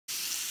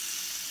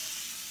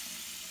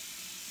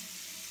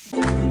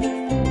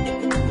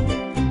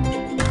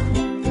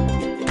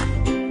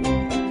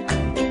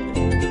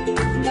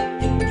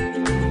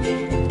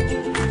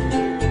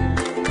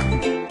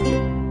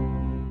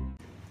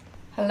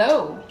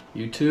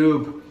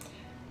YouTube.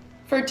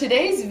 For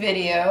today's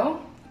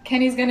video,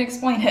 Kenny's gonna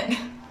explain it.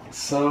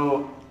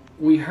 So,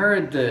 we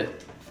heard that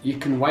you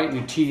can whiten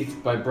your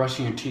teeth by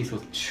brushing your teeth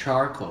with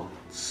charcoal.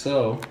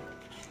 So,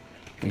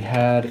 we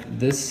had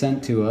this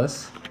sent to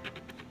us.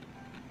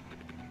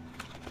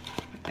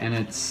 And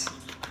it's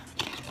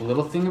a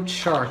little thing of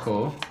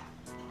charcoal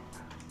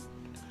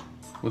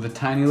with a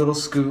tiny little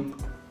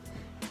scoop.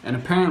 And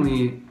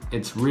apparently,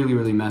 it's really,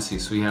 really messy.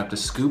 So we have to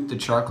scoop the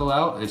charcoal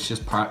out. It's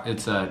just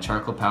it's a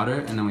charcoal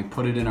powder, and then we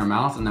put it in our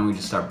mouth, and then we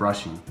just start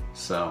brushing.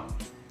 So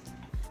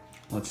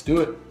let's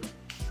do it.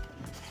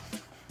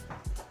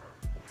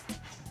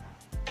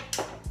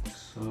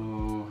 So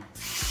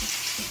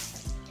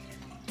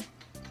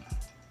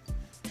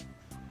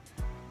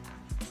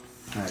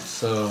all right,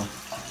 so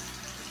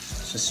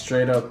it's just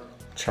straight up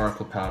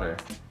charcoal powder,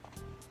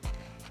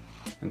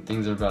 and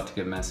things are about to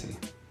get messy.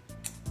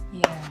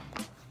 Yeah.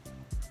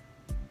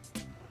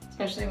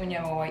 Especially when you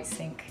have a white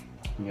sink.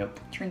 Yep.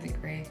 Turns it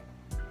gray.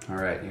 All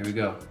right, here we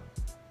go.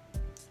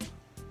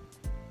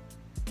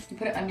 You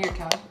put it under your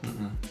tongue?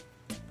 Mm-hmm.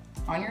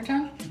 On your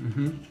tongue?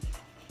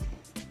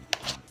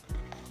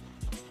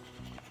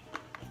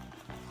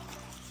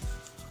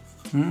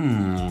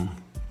 Mm-hmm.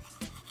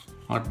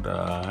 What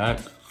the heck?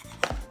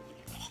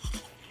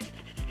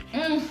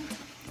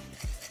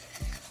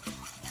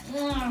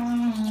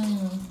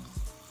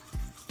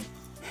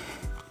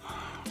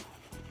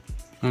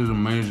 This is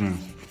amazing.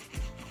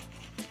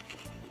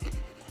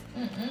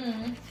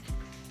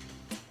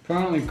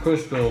 Apparently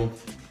Crystal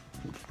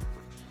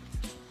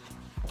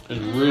is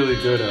really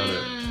good at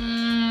it.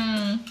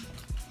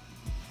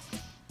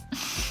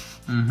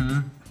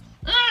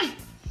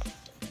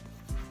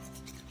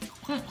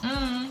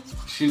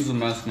 She's the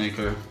mess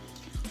maker.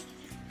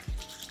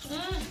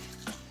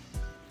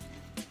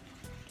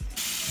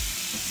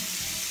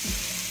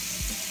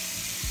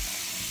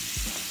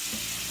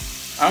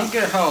 I don't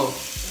get how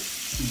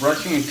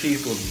brushing your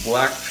teeth with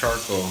black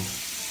charcoal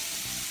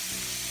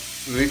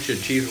makes your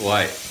teeth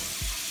white.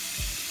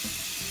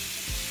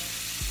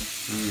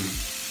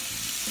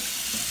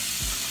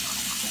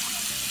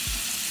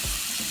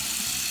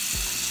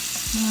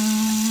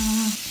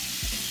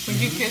 Would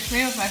you kiss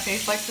me with my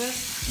face like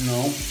this?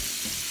 No.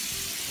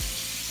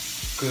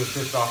 Because it's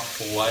just off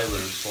saliva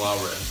and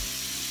slobber.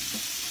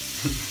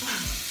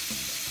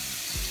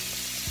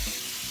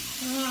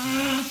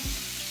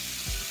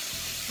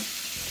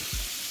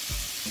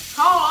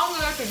 How long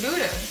do I have to do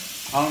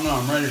this? I don't know,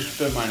 I'm ready to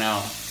spit mine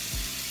out.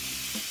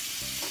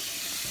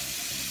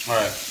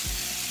 Alright.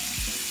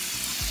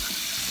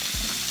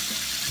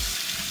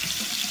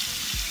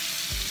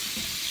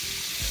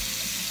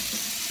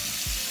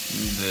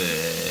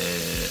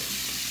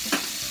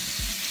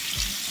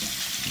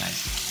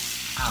 Nice.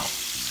 Ow.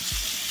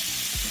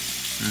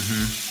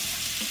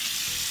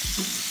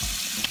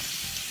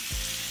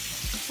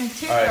 My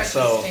toothbrush Alright,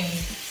 so is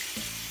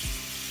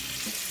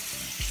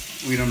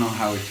stained. we don't know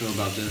how we feel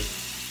about this.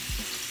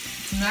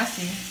 It's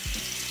messy.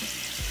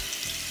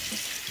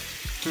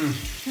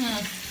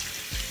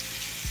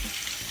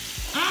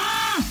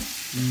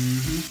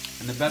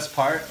 And the best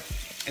part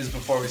is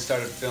before we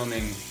started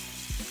filming,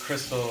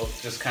 Crystal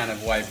just kind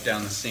of wiped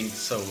down the sink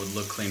so it would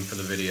look clean for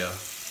the video.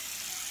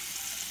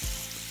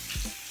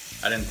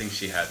 I didn't think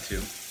she had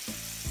to.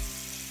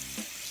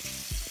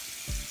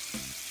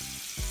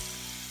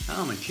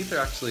 Oh, my teeth are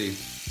actually,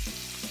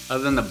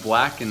 other than the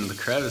black and the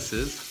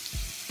crevices,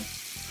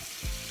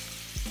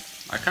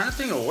 I kind of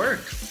think it'll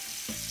work.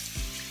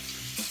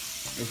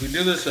 If we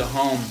do this at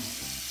home,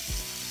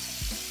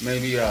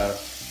 maybe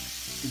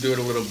do it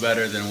a little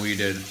better than we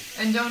did.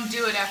 And don't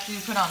do it after you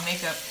put on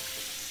makeup.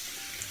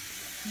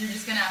 You're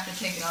just gonna have to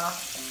take it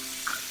off.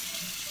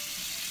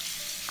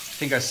 I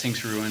think our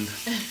sink's ruined.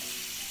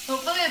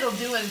 Hopefully it'll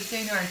do what it's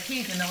doing to our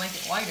teeth and they'll make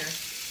it whiter.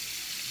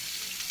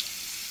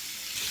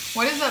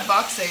 What does that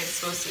box say it's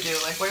supposed to do?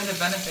 Like, what are the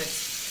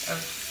benefits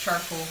of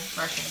charcoal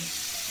brushing?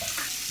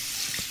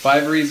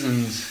 5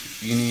 reasons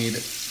you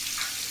need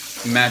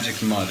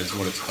magic mud is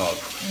what it's called.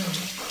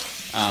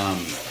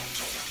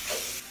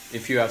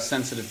 If you have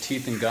sensitive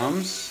teeth and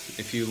gums,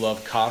 if you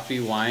love coffee,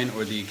 wine,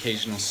 or the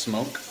occasional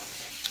smoke,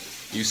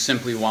 you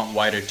simply want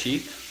whiter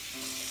teeth.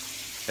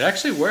 It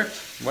actually worked,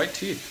 white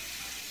teeth.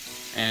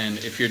 And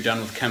if you're done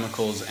with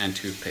chemicals and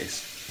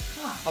toothpaste.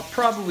 I'll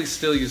probably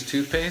still use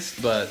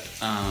toothpaste, but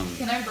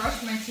Can I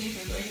brush my teeth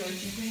with regular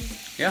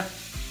toothpaste? Yeah.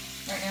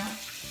 Right now?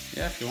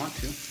 Yeah, if you want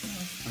to.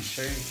 I'm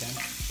sure you can.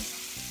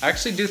 I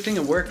actually do think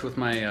it worked with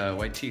my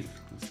white teeth.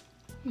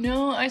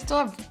 No, I still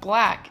have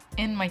black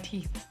in my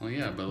teeth. Well,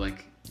 yeah, but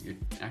like your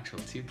actual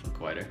teeth look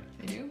whiter.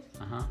 They do?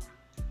 Uh-huh.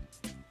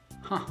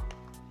 Huh.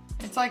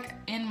 It's like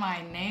in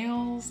my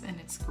nails and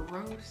it's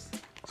gross.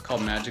 It's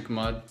called magic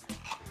mud.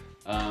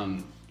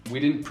 We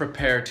didn't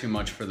prepare too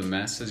much for the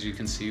mess, as you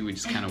can see. We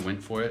just kind of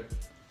went for it.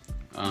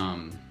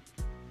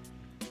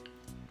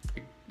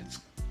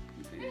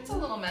 It's a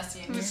little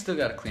messy in We here. still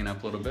got to clean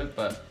up a little bit,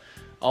 but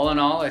all in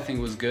all, I think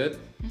it was good.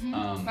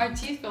 My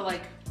teeth feel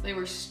like they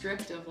were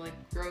stripped of like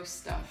gross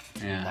stuff.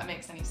 Yeah. If that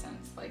makes any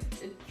sense. Like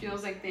it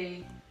feels like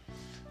they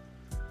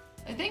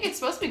I think it's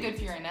supposed to be good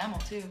for your enamel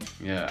too.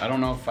 Yeah, I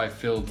don't know if I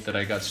feel that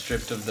I got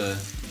stripped of the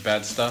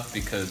bad stuff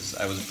because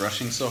I was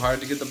brushing so hard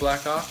to get the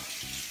black off.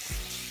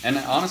 And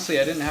honestly,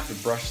 I didn't have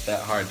to brush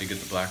that hard to get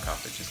the black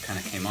off. It just kind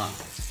of came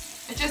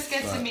off. It just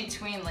gets in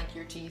between like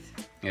your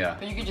teeth. Yeah.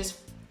 But you could just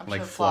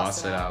like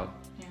floss it out.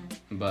 Yeah.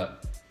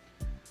 But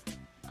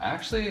I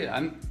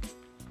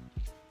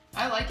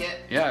like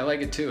it. Yeah, I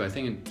like it too. I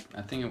think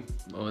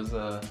it was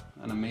an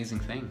amazing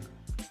thing.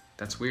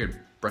 That's weird.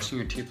 Brushing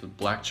your teeth with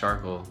black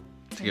charcoal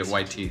to get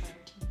white teeth.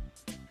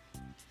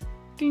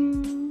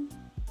 Ding.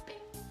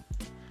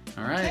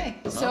 All right.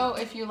 Okay, so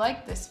if you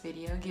like this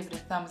video, give it a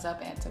thumbs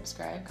up and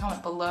subscribe.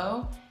 Comment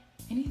below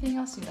anything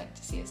else you'd like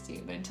to see us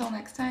do. But until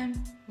next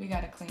time, we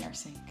gotta clean our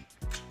sink.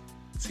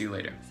 See you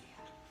later.